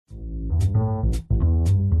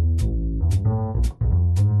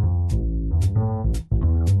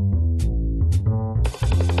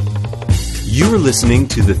You are listening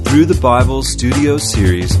to the Through the Bible studio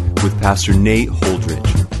series with Pastor Nate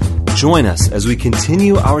Holdridge. Join us as we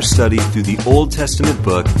continue our study through the Old Testament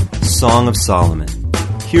book, Song of Solomon.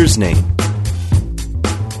 Here's Nate.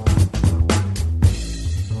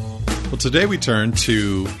 Well, today we turn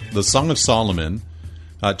to the Song of Solomon,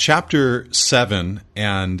 chapter 7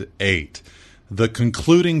 and 8, the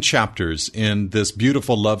concluding chapters in this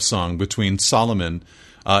beautiful love song between Solomon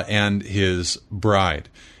and his bride.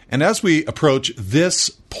 And as we approach this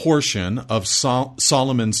portion of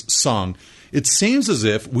Solomon's song, it seems as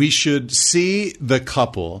if we should see the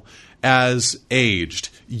couple as aged,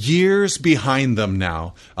 years behind them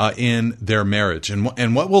now in their marriage.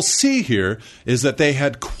 And what we'll see here is that they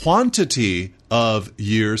had quantity of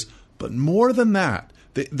years, but more than that.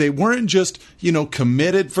 They weren't just,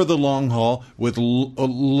 committed for the long haul with a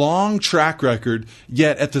long track record,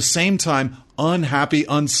 yet at the same time unhappy,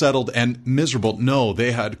 unsettled, and miserable. No,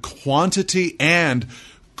 they had quantity and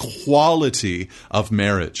quality of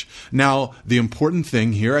marriage. Now, the important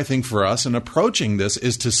thing here, I think, for us in approaching this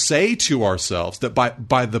is to say to ourselves that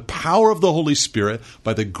by the power of the Holy Spirit,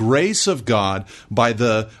 by the grace of God, by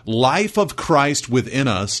the life of Christ within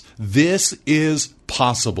us, this is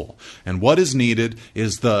possible. And what is needed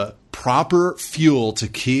is the proper fuel to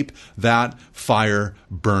keep that fire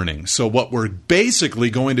burning. So what we're basically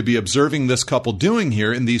going to be observing this couple doing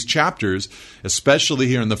here in these chapters, especially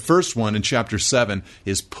here in the first one in chapter 7,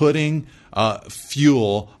 is putting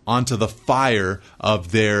fuel onto the fire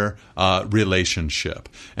of their relationship.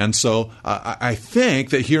 And so I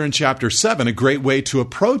think that here in chapter 7, a great way to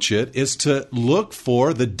approach it is to look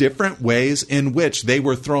for the different ways in which they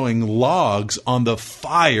were throwing logs on the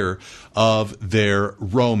fire of their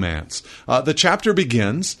romance. The chapter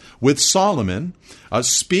begins with Solomon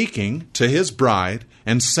speaking to his bride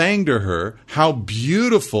and saying to her, "How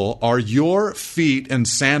beautiful are your feet and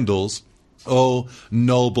sandals, O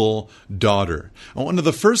noble daughter." And one of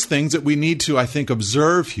the first things that we need to, I think,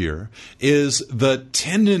 observe here is the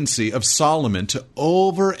tendency of Solomon to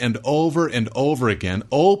over and over and over again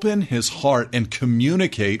open his heart and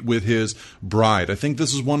communicate with his bride. I think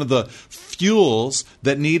this is one of the fuels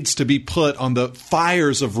that needs to be put on the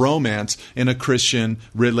fires of romance in a Christian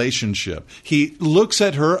relationship. He looks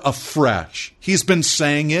at her afresh. He's been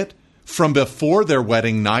saying it from before their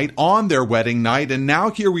wedding night, on their wedding night, and now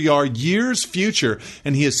here we are years future,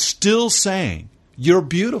 and he is still saying, "You're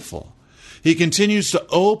beautiful." He continues to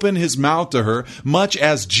open his mouth to her, much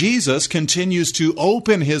as Jesus continues to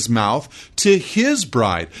open his mouth to his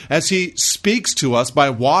bride, as he speaks to us by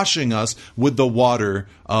washing us with the water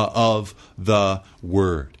of the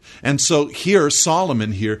Word. And so here,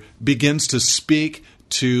 Solomon here begins to speak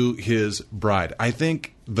to his bride. I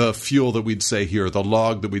think the fuel that we'd say here, the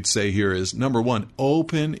log that we'd say here is, number one,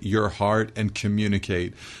 open your heart and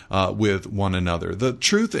communicate with one another. The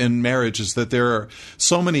truth in marriage is that there are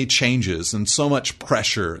so many changes and so much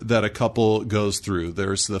pressure that a couple goes through.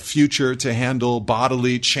 There's the future to handle,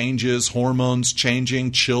 bodily changes, hormones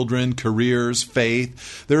changing, children, careers,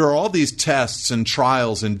 faith. There are all these tests and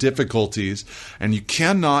trials and difficulties, and you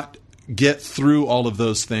cannot get through all of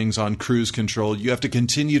those things on cruise control. You have to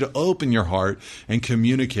continue to open your heart and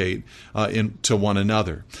communicate to one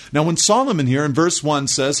another. Now, when Solomon here in verse 1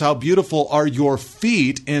 says, "How beautiful are your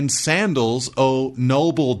feet in sandals, O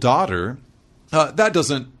noble daughter," that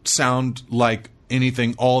doesn't sound like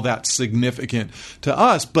anything all that significant to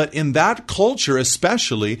us, but in that culture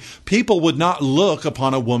especially, people would not look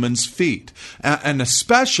upon a woman's feet, and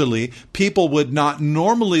especially people would not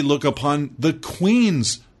normally look upon the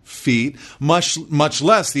queen's feet, much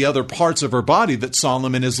less the other parts of her body that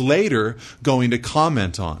Solomon is later going to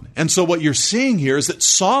comment on. And so what you're seeing here is that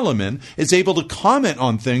Solomon is able to comment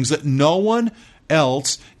on things that no one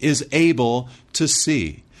else is able to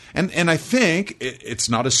see. And I think it's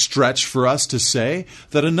not a stretch for us to say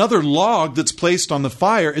that another log that's placed on the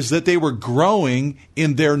fire is that they were growing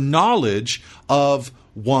in their knowledge of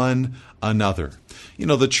one another.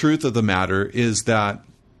 The truth of the matter is that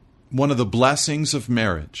one of the blessings of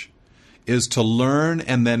marriage is to learn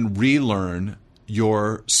and then relearn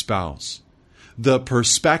your spouse. The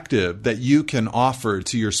perspective that you can offer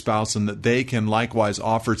to your spouse and that they can likewise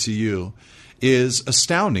offer to you is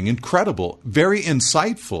astounding, incredible, very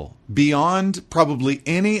insightful, beyond probably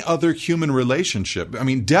any other human relationship. I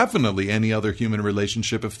mean, definitely any other human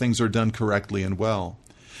relationship if things are done correctly and well.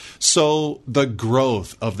 so the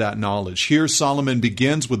growth of that knowledge. Here Solomon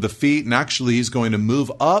begins with the feet, and actually he's going to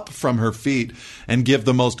move up from her feet and give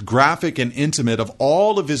the most graphic and intimate of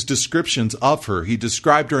all of his descriptions of her. He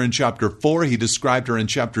described her in chapter 4, he described her in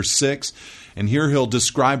chapter 6, and here he'll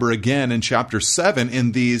describe her again in chapter 7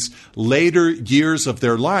 in these later years of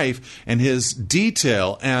their life, and his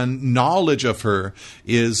detail and knowledge of her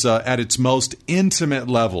is at its most intimate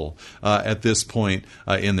level at this point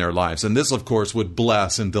in their lives. And this, of course, would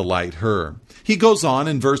bless and delight her. He goes on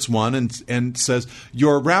in verse 1 and says,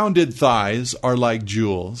 "Your rounded thighs are like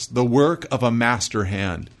jewels, the work of a master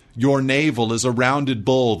hand. Your navel is a rounded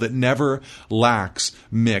bowl that never lacks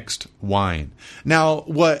mixed wine." Now,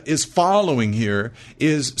 what is following here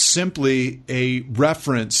is simply a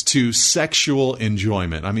reference to sexual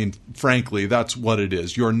enjoyment. I mean, frankly, that's what it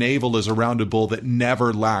is. Your navel is a rounded bowl that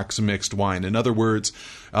never lacks mixed wine. In other words,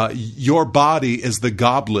 your body is the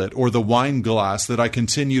goblet or the wine glass that I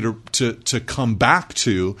continue to come back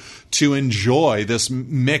to enjoy this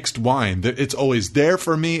mixed wine. It's always there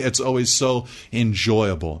for me. It's always so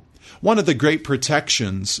enjoyable. One of the great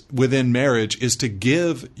protections within marriage is to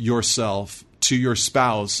give yourself to your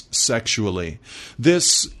spouse sexually.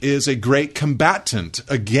 This is a great combatant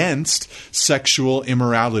against sexual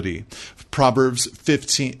immorality. Proverbs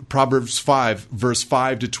 5, verse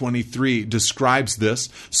 5 to 23 describes this.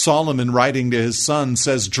 Solomon, writing to his son,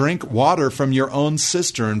 says, "Drink water from your own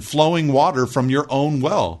cistern, flowing water from your own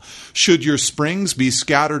well. Should your springs be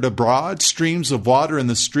scattered abroad, streams of water in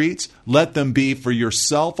the streets, let them be for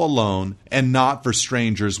yourself alone and not for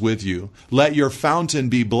strangers with you. Let your fountain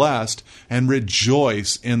be blessed and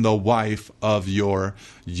rejoice in the wife of your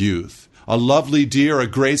youth. A lovely deer, a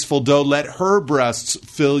graceful doe, let her breasts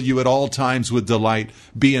fill you at all times with delight.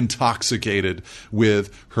 Be intoxicated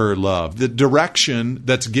with her love." The direction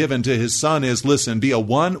that's given to his son is, listen, be a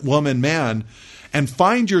one-woman man and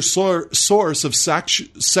find your source of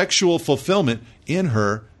sexual fulfillment in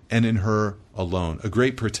her and in her alone. A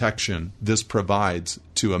great protection this provides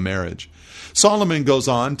to a marriage. Solomon goes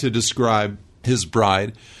on to describe his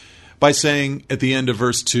bride by saying at the end of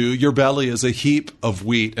verse 2, "Your belly is a heap of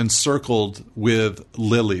wheat encircled with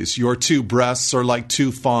lilies. Your two breasts are like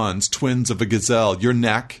two fawns, twins of a gazelle. Your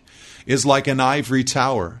neck is like an ivory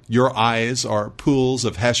tower. Your eyes are pools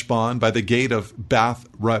of Heshbon by the gate of Bath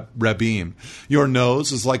Rabbim. Your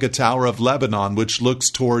nose is like a tower of Lebanon, which looks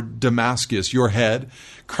toward Damascus. Your head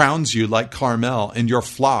crowns you like Carmel, and your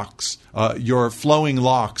flowing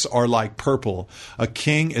locks are like purple. A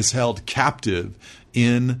king is held captive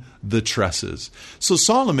in the tresses." So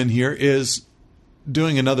Solomon here is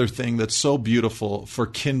doing another thing that's so beautiful for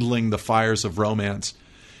kindling the fires of romance.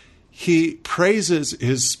 He praises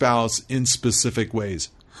his spouse in specific ways.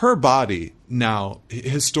 Her body now,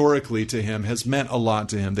 historically to him, has meant a lot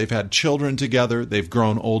to him. They've had children together. They've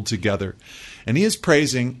grown old together. And he is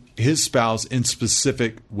praising his spouse in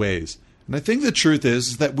specific ways. And I think the truth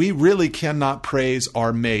is that we really cannot praise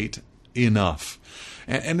our mate enough.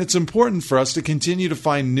 And it's important for us to continue to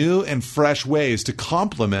find new and fresh ways to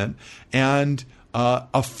compliment and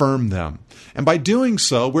affirm them. And by doing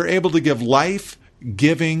so, we're able to give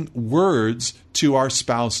life-giving words to our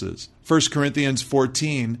spouses. 1 Corinthians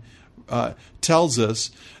 14 tells us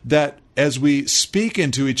that as we speak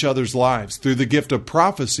into each other's lives through the gift of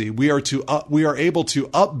prophecy, we are able to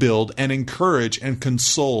upbuild and encourage and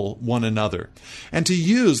console one another. And to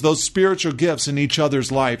use those spiritual gifts in each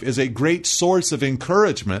other's life is a great source of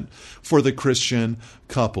encouragement for the Christian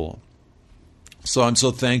couple. So I'm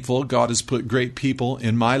so thankful God has put great people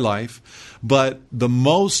in my life. But the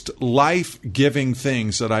most life-giving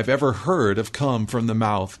things that I've ever heard have come from the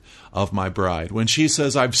mouth of my bride. When she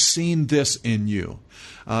says, "I've seen this in you,"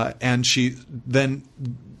 and she then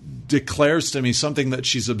declares to me something that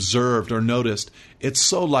she's observed or noticed, it's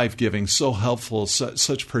so life-giving, so helpful,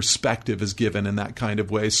 such perspective is given in that kind of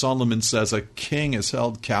way. Solomon says, a king is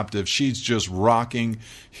held captive. She's just rocking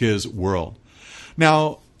his world.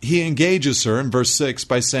 Now, he engages her in verse 6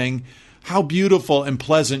 by saying, "How beautiful and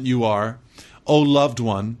pleasant you are, O loved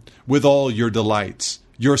one, with all your delights.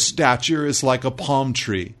 Your stature is like a palm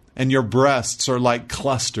tree, and your breasts are like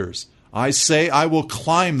clusters. I say, I will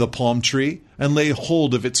climb the palm tree and lay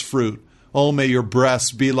hold of its fruit. Oh, may your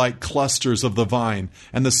breasts be like clusters of the vine,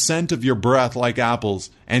 and the scent of your breath like apples,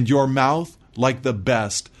 and your mouth like the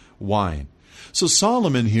best wine." So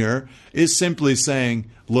Solomon here is simply saying,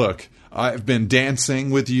 look, I've been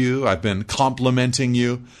dancing with you, I've been complimenting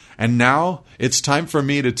you, and now it's time for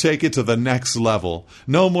me to take it to the next level.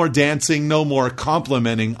 No more dancing, no more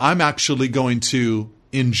complimenting. I'm actually going to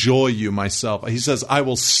enjoy you myself. He says, I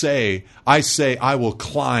will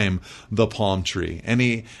climb the palm tree. And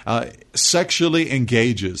he sexually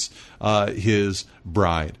engages his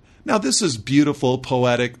bride. Now, this is beautiful,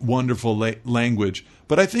 poetic, wonderful language,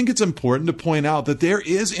 but I think it's important to point out that there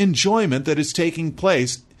is enjoyment that is taking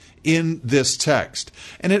place in this text.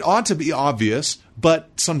 And it ought to be obvious, but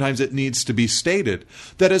sometimes it needs to be stated,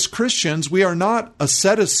 that as Christians, we are not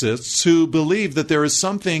asceticists who believe that there is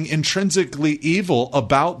something intrinsically evil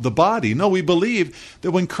about the body. No, we believe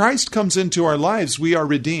that when Christ comes into our lives, we are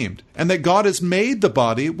redeemed, and that God has made the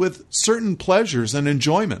body with certain pleasures and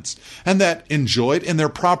enjoyments, and that enjoyed in their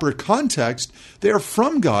proper context, they are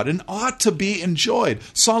from God and ought to be enjoyed.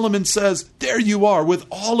 Solomon says, there you are with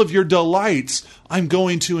all of your delights. I'm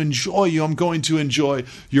going to enjoy you. I'm going to enjoy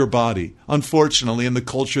your body. Unfortunately, in the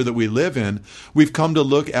culture that we live in, we've come to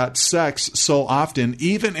look at sex so often,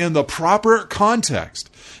 even in the proper context,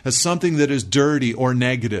 as something that is dirty or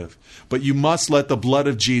negative. But you must let the blood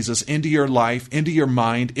of Jesus into your life, into your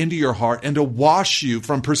mind, into your heart, and to wash you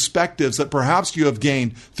from perspectives that perhaps you have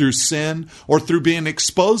gained through sin or through being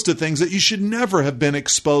exposed to things that you should never have been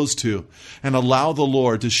exposed to. And allow the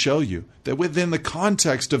Lord to show you that within the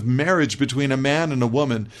context of marriage between a man and a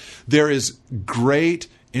woman, there is great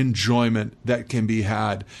enjoyment that can be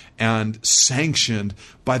had and sanctioned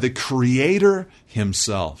by the Creator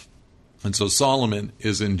himself. And so Solomon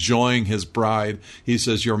is enjoying his bride. He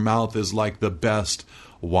says, your mouth is like the best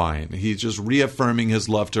wine. He's just reaffirming his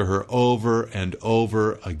love to her over and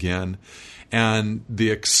over again. And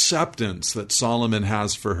the acceptance that Solomon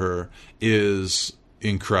has for her is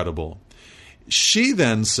incredible. She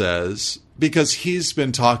then says, because he's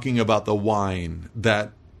been talking about the wine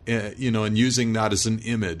that, and using that as an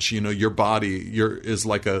image, your body is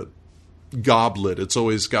like a goblet. It's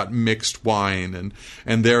always got mixed wine.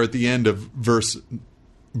 And there at the end of verse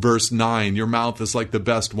 9, your mouth is like the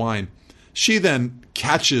best wine. She then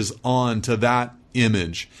catches on to that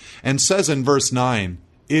image and says in verse 9,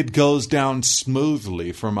 it goes down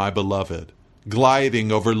smoothly for my beloved,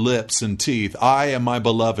 gliding over lips and teeth. I am my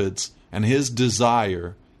beloved's, and his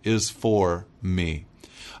desire is for me.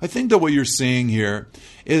 I think that what you're seeing here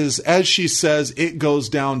is, as she says, it goes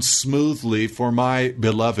down smoothly for my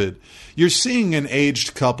beloved, you're seeing an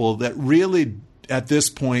aged couple that really, at this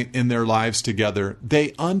point in their lives together,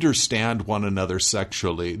 they understand one another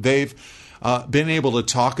sexually. They've been able to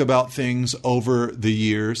talk about things over the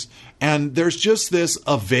years, and there's just this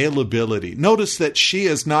availability. Notice that she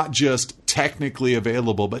is not just technically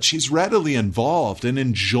available, but she's readily involved and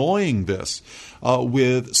enjoying this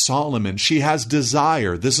with Solomon. She has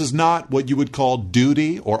desire. This is not what you would call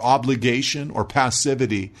duty or obligation or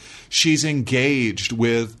passivity. She's engaged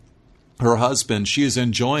with her husband. She is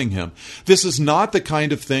enjoying him. This is not the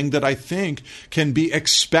kind of thing that I think can be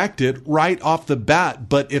expected right off the bat.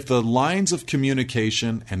 But if the lines of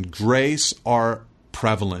communication and grace are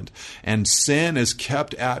prevalent and sin is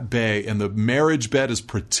kept at bay and the marriage bed is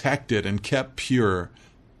protected and kept pure,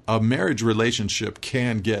 a marriage relationship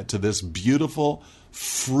can get to this beautiful,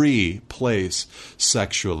 free place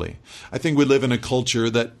sexually. I think we live in a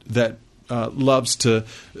culture that loves to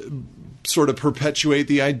sort of perpetuate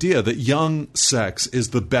the idea that young sex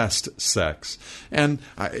is the best sex. And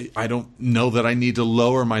I don't know that I need to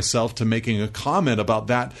lower myself to making a comment about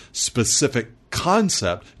that specific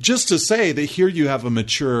concept, just to say that here you have a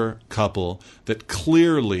mature couple that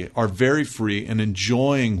clearly are very free and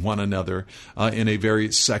enjoying one another in a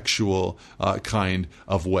very sexual kind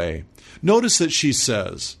of way. Notice that she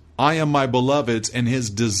says, I am my beloved's, and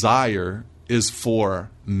his desire is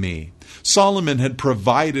for me. Solomon had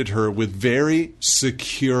provided her with very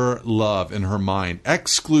secure love in her mind.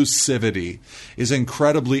 Exclusivity is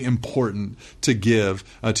incredibly important to give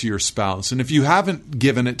to your spouse. And if you haven't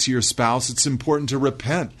given it to your spouse, it's important to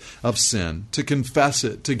repent of sin, to confess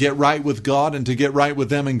it, to get right with God and to get right with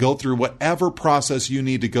them and go through whatever process you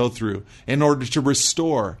need to go through in order to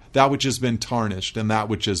restore that which has been tarnished and that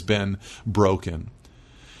which has been broken.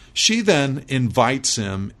 She then invites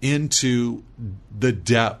him into the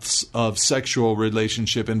depths of sexual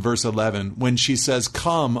relationship in verse 11 when she says,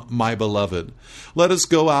 come, my beloved. Let us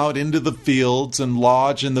go out into the fields and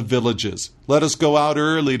lodge in the villages. Let us go out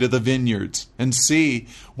early to the vineyards and see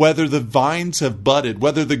whether the vines have budded,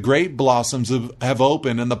 whether the grape blossoms have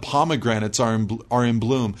opened and the pomegranates are in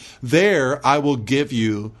bloom. There I will give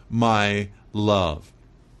you my love.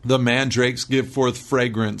 The mandrakes give forth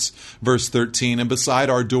fragrance. Verse 13, and beside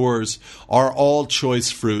our doors are all choice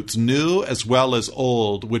fruits, new as well as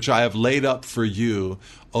old, which I have laid up for you,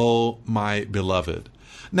 O my beloved.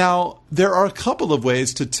 Now, there are a couple of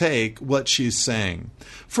ways to take what she's saying.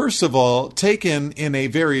 First of all, taken in a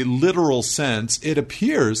very literal sense, it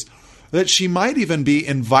appears that she might even be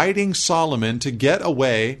inviting Solomon to get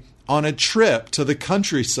away on a trip to the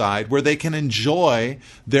countryside where they can enjoy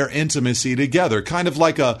their intimacy together, kind of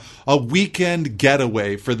like a weekend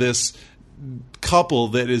getaway for this couple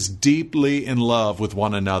that is deeply in love with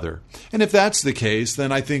one another. And if that's the case,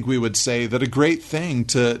 then I think we would say that a great thing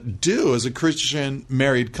to do as a Christian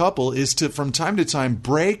married couple is to, from time to time,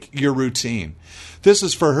 break your routine. This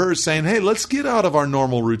is for her saying, hey, let's get out of our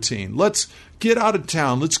normal routine. Let's get out of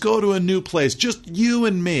town. Let's go to a new place. Just you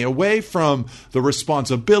and me, away from the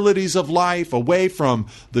responsibilities of life, away from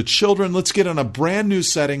the children. Let's get in a brand new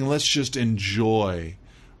setting. Let's just enjoy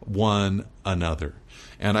one another.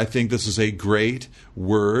 And I think this is a great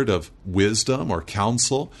word of wisdom or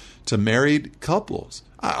counsel to married couples.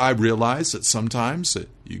 I realize that sometimes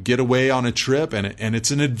you get away on a trip and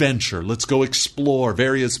it's an adventure. Let's go explore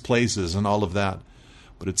various places and all of that.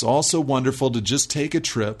 But it's also wonderful to just take a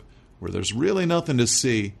trip where there's really nothing to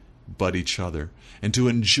see but each other, and to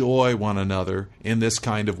enjoy one another in this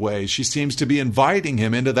kind of way. She seems to be inviting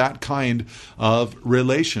him into that kind of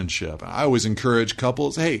relationship. I always encourage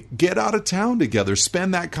couples, hey, get out of town together.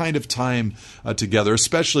 Spend that kind of time together,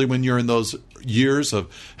 especially when you're in those years of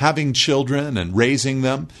having children and raising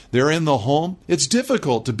them. They're in the home. It's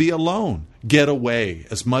difficult to be alone. Get away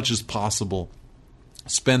as much as possible.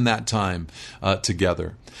 Spend that time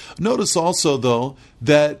together. Notice also, though,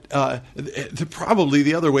 that probably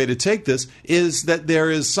the other way to take this is that there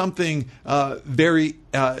is something very,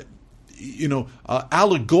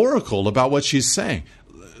 allegorical about what she's saying.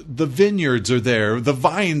 The vineyards are there. The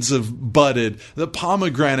vines have budded. The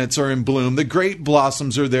pomegranates are in bloom. The grape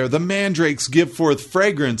blossoms are there. The mandrakes give forth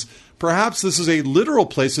fragrance. Perhaps this is a literal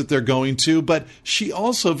place that they're going to, but she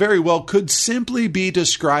also very well could simply be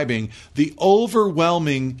describing the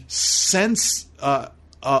overwhelming sense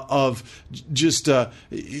of just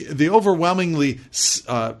the overwhelmingly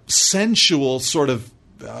sensual sort of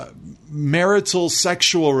marital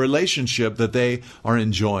sexual relationship that they are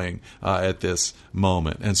enjoying at this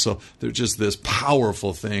moment. And so there's just this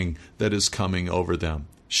powerful thing that is coming over them.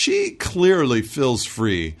 She clearly feels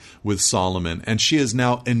free with Solomon, and she is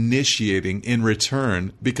now initiating in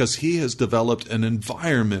return because he has developed an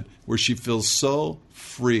environment where she feels so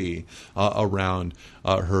free around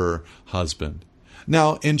her husband.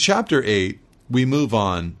 Now, in chapter 8, we move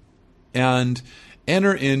on and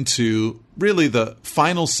enter into really the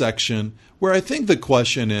final section where I think the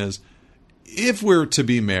question is, if we're to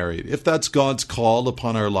be married, if that's God's call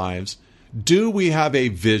upon our lives, do we have a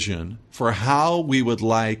vision for how we would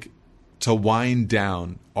like to wind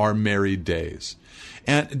down our married days?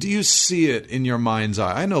 And do you see it in your mind's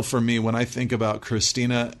eye? I know for me, when I think about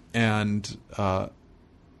Christina and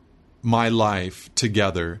my life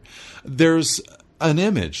together, there's an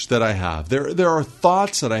image that I have. There are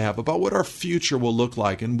thoughts that I have about what our future will look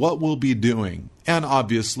like and what we'll be doing. And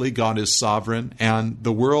obviously, God is sovereign, and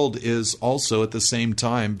the world is also at the same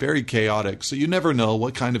time very chaotic. So you never know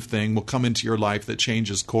what kind of thing will come into your life that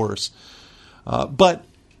changes course. But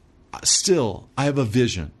still, I have a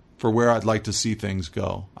vision for where I'd like to see things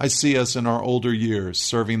go. I see us in our older years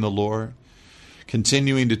serving the Lord,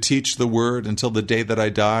 continuing to teach the word until the day that I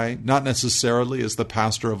die, not necessarily as the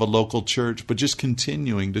pastor of a local church, but just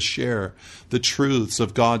continuing to share the truths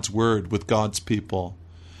of God's word with God's people,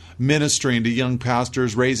 ministering to young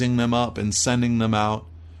pastors, raising them up and sending them out.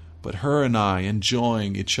 But her and I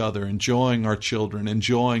enjoying each other, enjoying our children,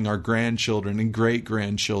 enjoying our grandchildren and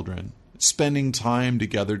great-grandchildren, spending time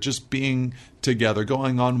together, just being together,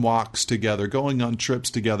 going on walks together, going on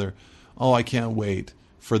trips together. Oh, I can't wait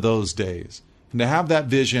for those days. And to have that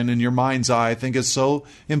vision in your mind's eye, I think, is so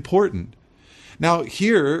important. Now,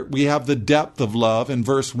 here we have the depth of love in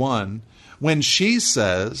verse 1, when she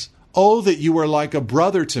says, "Oh, that you were like a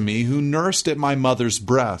brother to me who nursed at my mother's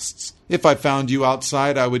breasts. If I found you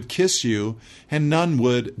outside, I would kiss you, and none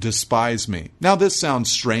would despise me." Now, this sounds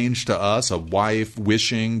strange to us, a wife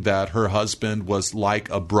wishing that her husband was like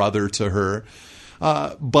a brother to her.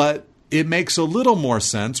 But it makes a little more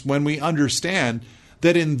sense when we understand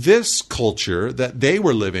that in this culture that they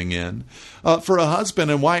were living in, for a husband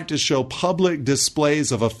and wife to show public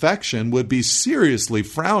displays of affection would be seriously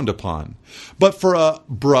frowned upon. But for a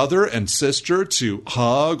brother and sister to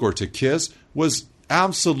hug or to kiss was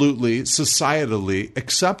absolutely societally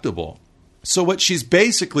acceptable. So what she's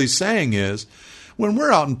basically saying is when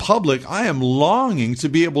we're out in public, I am longing to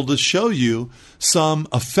be able to show you some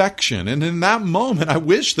affection. And in that moment, I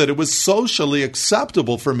wish that it was socially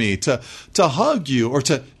acceptable for me to hug you or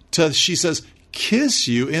to, she says, kiss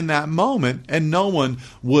you in that moment, and no one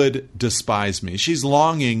would despise me. She's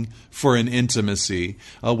longing for an intimacy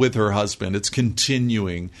with her husband. It's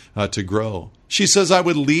continuing to grow. She says, I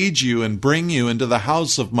would lead you and bring you into the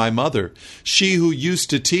house of my mother. She who used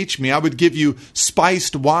to teach me, I would give you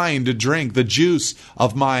spiced wine to drink, the juice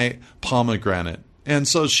of my pomegranate. And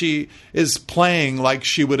so she is playing like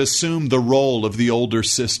she would assume the role of the older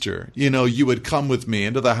sister. You would come with me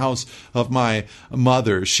into the house of my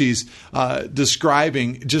mother. She's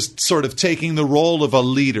describing just sort of taking the role of a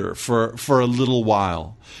leader for a little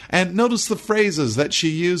while. And notice the phrases that she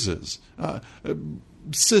uses.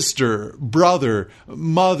 Sister, brother,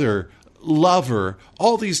 mother, lover,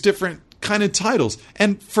 all these different kind of titles.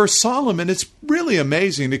 And for Solomon, it's really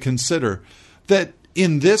amazing to consider that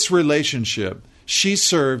in this relationship, she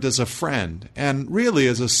served as a friend and really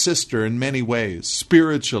as a sister in many ways,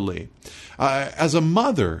 spiritually, as a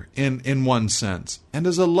mother in one sense, and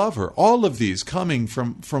as a lover. All of these coming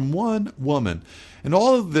from one woman. And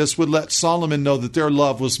all of this would let Solomon know that their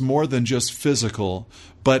love was more than just physical,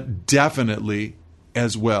 but definitely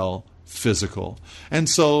as well physical. And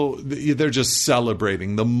so they're just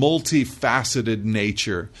celebrating the multifaceted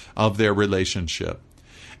nature of their relationship.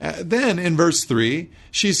 Then in verse 3,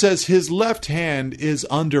 she says, his left hand is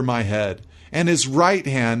under my head, and his right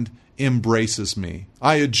hand embraces me.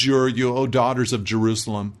 I adjure you, O daughters of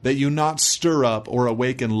Jerusalem, that you not stir up or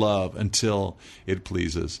awaken love until it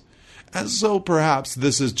pleases. And so perhaps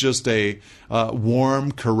this is just a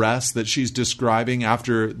warm caress that she's describing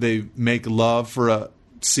after they make love for a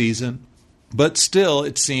season. But still,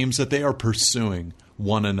 it seems that they are pursuing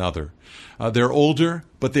one another. They're older,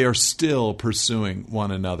 but they are still pursuing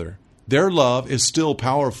one another. Their love is still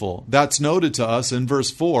powerful. That's noted to us in verse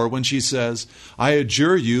 4 when she says, I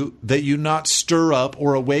adjure you that you not stir up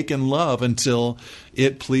or awaken love until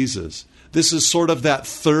it pleases. This is sort of that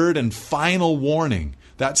third and final warning.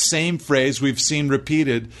 That same phrase we've seen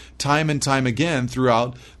repeated time and time again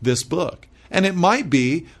throughout this book. And it might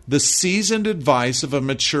be the seasoned advice of a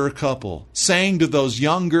mature couple saying to those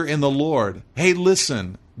younger in the Lord, hey,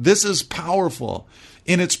 listen, this is powerful.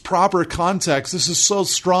 In its proper context, this is so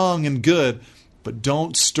strong and good, but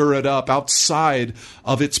don't stir it up outside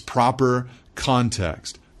of its proper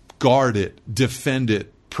context. Guard it, defend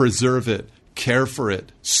it, preserve it, care for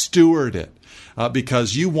it, steward it,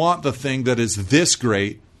 because you want the thing that is this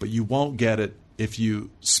great, but you won't get it if you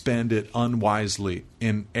spend it unwisely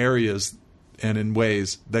in areas and in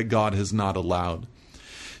ways that God has not allowed.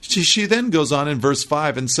 She then goes on in verse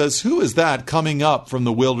 5 and says, who is that coming up from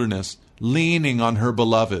the wilderness, leaning on her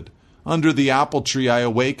beloved? Under the apple tree I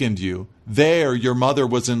awakened you. There your mother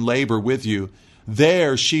was in labor with you.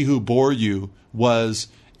 There she who bore you was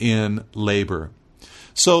in labor.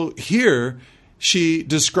 So here she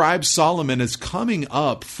describes Solomon as coming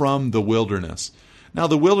up from the wilderness. Now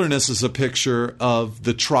the wilderness is a picture of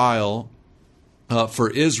the trial for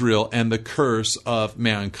Israel and the curse of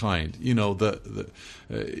mankind.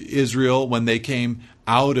 Israel, when they came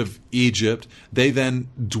out of Egypt, they then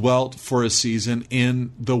dwelt for a season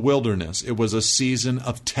in the wilderness. It was a season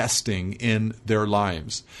of testing in their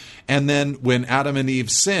lives. And then when Adam and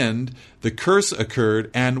Eve sinned, the curse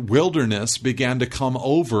occurred and wilderness began to come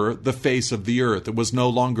over the face of the earth. It was no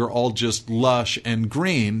longer all just lush and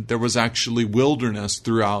green. There was actually wilderness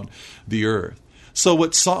throughout the earth. So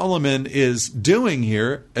what Solomon is doing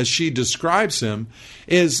here, as she describes him,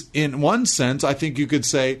 is in one sense, I think you could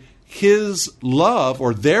say, his love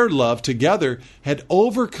or their love together had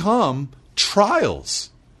overcome trials,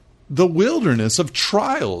 the wilderness of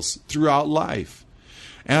trials throughout life.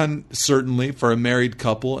 And certainly for a married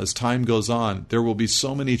couple, as time goes on, there will be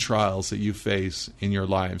so many trials that you face in your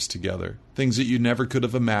lives together. Things that you never could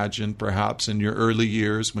have imagined, perhaps in your early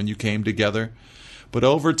years when you came together. But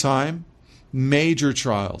over time, major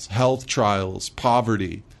trials, health trials,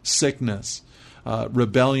 poverty, sickness,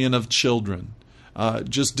 rebellion of children,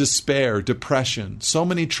 just despair, depression. So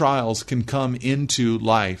many trials can come into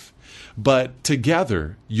life, but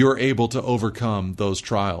together you're able to overcome those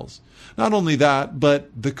trials. Not only that, but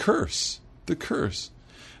the curse,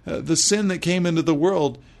 the sin that came into the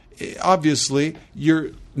world. Obviously,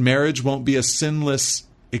 your marriage won't be a sinless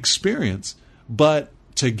experience, but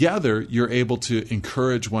together, you're able to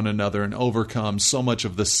encourage one another and overcome so much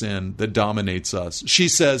of the sin that dominates us. She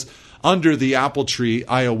says, under the apple tree,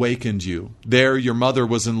 I awakened you. There, your mother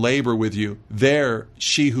was in labor with you. There,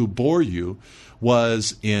 she who bore you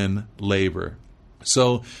was in labor.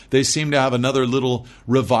 So they seem to have another little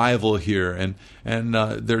revival here, and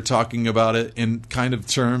they're talking about it in kind of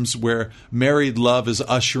terms where married love is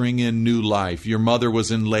ushering in new life. Your mother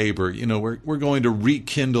was in labor. We're going to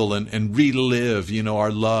rekindle and relive,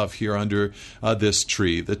 our love here under this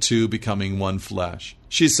tree, the two becoming one flesh.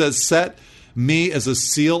 She says, set me as a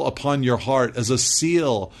seal upon your heart, as a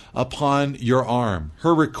seal upon your arm.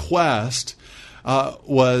 Her request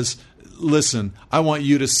was, listen, I want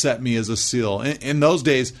you to set me as a seal. In those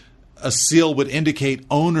days, a seal would indicate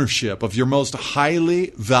ownership of your most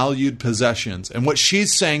highly valued possessions. And what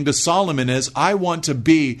she's saying to Solomon is, I want to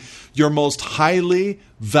be your most highly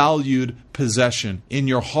valued possession in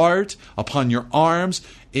your heart, upon your arms,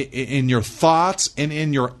 in your thoughts, and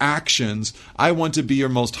in your actions. I want to be your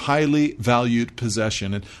most highly valued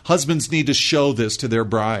possession. And husbands need to show this to their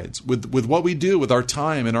brides. With what we do, with our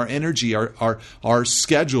time and our energy, our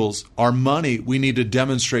schedules, our money, we need to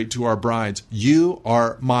demonstrate to our brides, you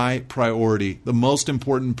are my priority, the most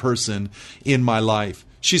important person in my life.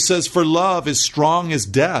 She says, for love is strong as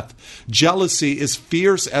death. Jealousy is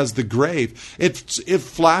fierce as the grave. It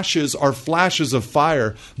flashes are flashes of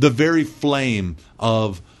fire, the very flame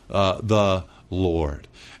of the Lord.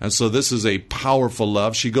 And so this is a powerful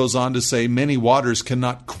love. She goes on to say, many waters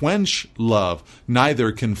cannot quench love,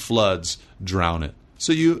 neither can floods drown it.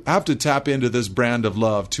 So you have to tap into this brand of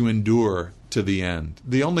love to endure to the end.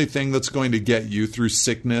 The only thing that's going to get you through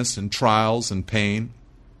sickness and trials and pain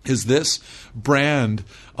is this brand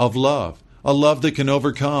of love. A love that can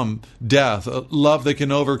overcome death, a love that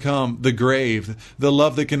can overcome the grave, the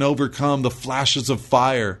love that can overcome the flashes of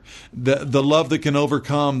fire, the love that can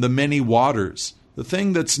overcome the many waters. The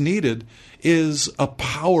thing that's needed is a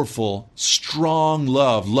powerful, strong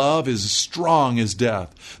love. Love is strong as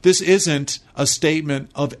death. This isn't a statement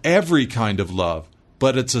of every kind of love,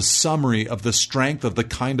 but it's a summary of the strength of the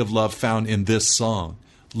kind of love found in this song.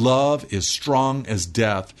 Love is strong as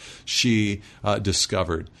death, she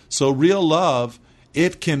discovered. So real love,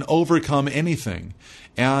 it can overcome anything.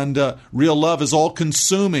 And real love is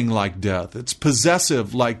all-consuming like death. It's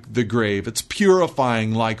possessive like the grave. It's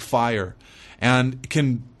purifying like fire. And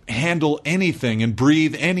can handle anything and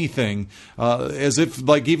breathe anything as if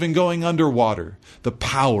like even going underwater. The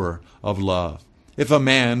power of love. If a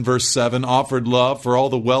man, verse 7, offered love for all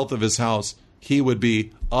the wealth of his house, he would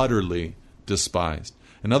be utterly despised.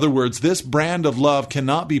 In other words, this brand of love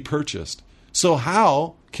cannot be purchased. So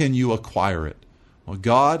how can you acquire it? Well,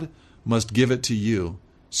 God must give it to you,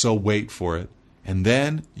 so wait for it. And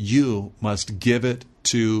then you must give it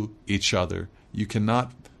to each other. You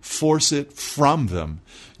cannot force it from them.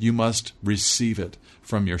 You must receive it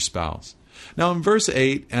from your spouse. Now, in verse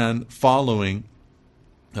 8 and following,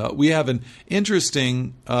 we have an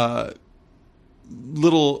interesting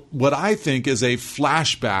little, what I think is a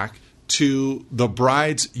flashback to the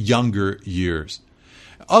bride's younger years.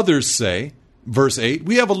 Others say, verse 8,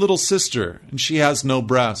 we have a little sister, and she has no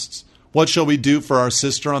breasts. What shall we do for our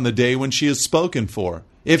sister on the day when she is spoken for?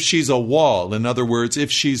 If she's a wall, in other words,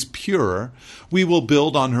 if she's pure, we will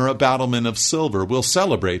build on her a battlement of silver. We'll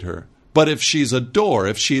celebrate her. But if she's a door,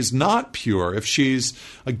 if she's not pure, if she's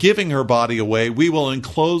giving her body away, we will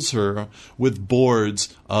enclose her with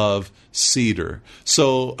boards of cedar.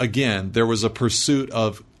 So again, there was a pursuit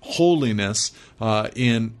of holiness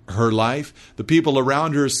in her life. The people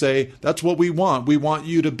around her say, that's what we want. We want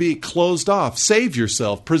you to be closed off. Save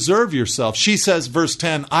yourself. Preserve yourself. She says, verse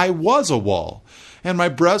 10, I was a wall, and my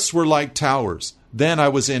breasts were like towers. Then I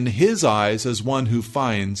was in his eyes as one who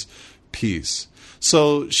finds peace.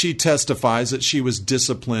 So she testifies that she was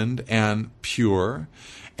disciplined and pure,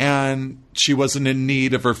 and she wasn't in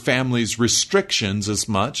need of her family's restrictions as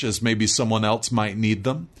much as maybe someone else might need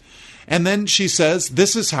them. And then she says,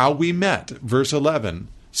 this is how we met. Verse 11,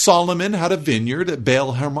 Solomon had a vineyard at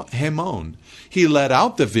Baal Hamon. He let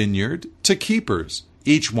out the vineyard to keepers.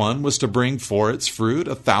 Each one was to bring for its fruit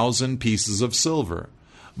 1,000 pieces of silver.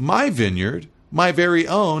 My vineyard, my very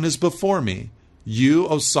own, is before me. You,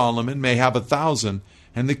 O Solomon, may have 1,000,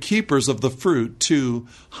 and the keepers of the fruit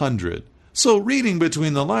 200. So reading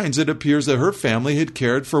between the lines, it appears that her family had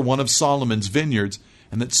cared for one of Solomon's vineyards,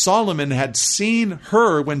 and that Solomon had seen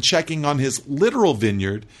her when checking on his literal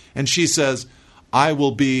vineyard, and she says, I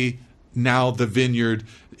will be now the vineyard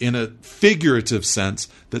in a figurative sense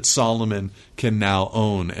that Solomon can now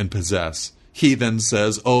own and possess. He then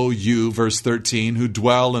says, O you, verse 13, who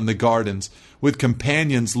dwell in the gardens, with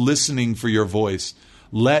companions listening for your voice,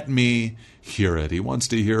 let me hear it. He wants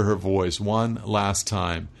to hear her voice one last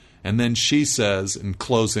time. And then she says, in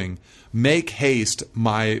closing, make haste,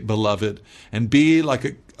 my beloved, and be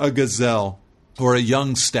like a gazelle or a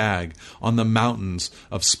young stag on the mountains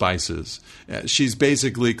of spices. She's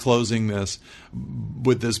basically closing this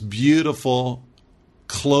with this beautiful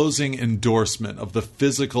closing endorsement of the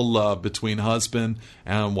physical love between husband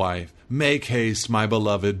and wife. Make haste, my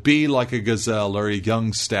beloved, be like a gazelle or a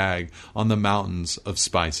young stag on the mountains of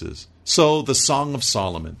spices. So, the Song of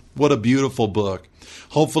Solomon. What a beautiful book.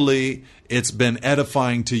 Hopefully, it's been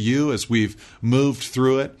edifying to you as we've moved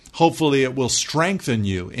through it. Hopefully, it will strengthen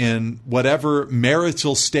you in whatever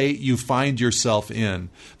marital state you find yourself in,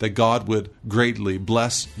 that God would greatly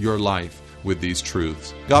bless your life with these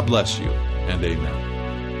truths. God bless you, and amen.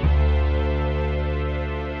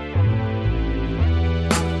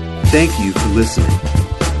 Thank you for listening.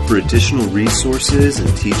 For additional resources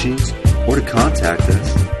and teachings, or to contact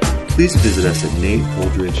us, please visit us at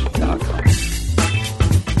nateholdridge.com.